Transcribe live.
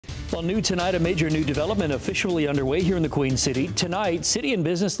Well, new tonight, a major new development officially underway here in the Queen City. Tonight, city and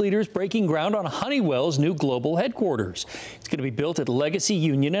business leaders breaking ground on Honeywell's new global headquarters. It's going to be built at Legacy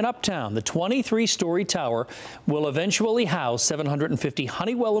Union in Uptown. The 23-story tower will eventually house 750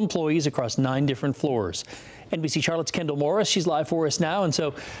 Honeywell employees across 9 different floors. NBC Charlotte's Kendall Morris, she's live for us now. And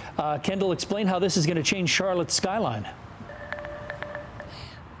so, Kendall, explain how this is going to change Charlotte's skyline.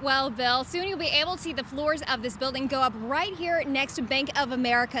 Well, Bill, soon you'll be able to see the floors of this building go up right here next to Bank of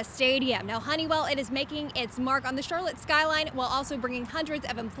America Stadium. Now, Honeywell, it is making its mark on the Charlotte skyline while also bringing hundreds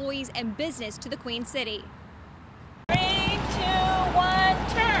of employees and business to the Queen City. 3, 2, 1,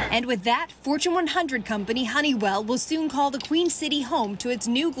 turn. And with that, Fortune 100 company Honeywell will soon call the Queen City home to its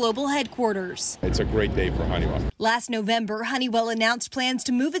new global headquarters. It's a great day for Honeywell. Last November, Honeywell announced plans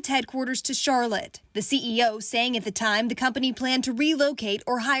to move its headquarters to Charlotte. The CEO saying at the time the company planned to relocate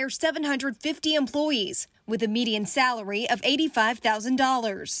or hire 750 employees with a median salary of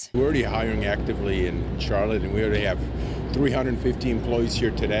 $85,000. We're already hiring actively in Charlotte, and we already have 350 employees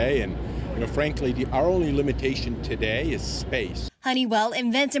here today. And frankly, our only limitation today is space. Honeywell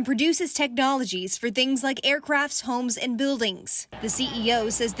invents and produces technologies for things like aircrafts, homes, and buildings. The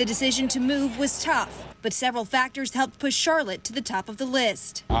CEO says the decision to move was tough, but several factors helped push Charlotte to the top of the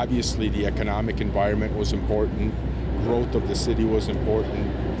list. Obviously, the economic environment was important. Growth of the city was important.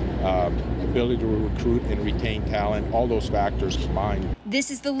 Ability to recruit and retain talent, all those factors combined.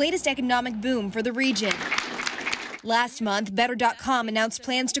 This is the latest economic boom for the region. Last month, Better.com announced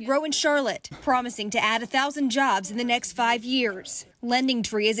plans to grow in Charlotte, promising to add 1,000 jobs in the next 5 years.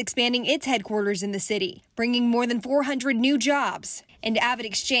 LendingTree is expanding its headquarters in the city, bringing more than 400 new jobs. And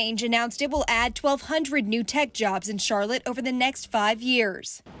AvidXchange announced it will add 1,200 new tech jobs in Charlotte over the next 5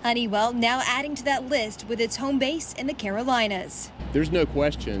 years. Honeywell now adding to that list with its home base in the Carolinas. There's no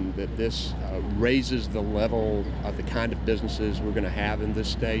question that this raises the level of the kind of businesses we're going to have in this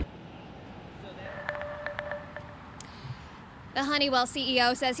state. The Honeywell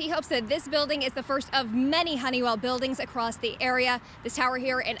CEO says he hopes that this building is the first of many Honeywell buildings across the area. This tower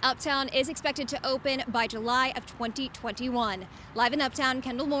here in Uptown is expected to open by July of 2021. Live in Uptown,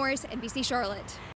 Kendall Morris, NBC Charlotte.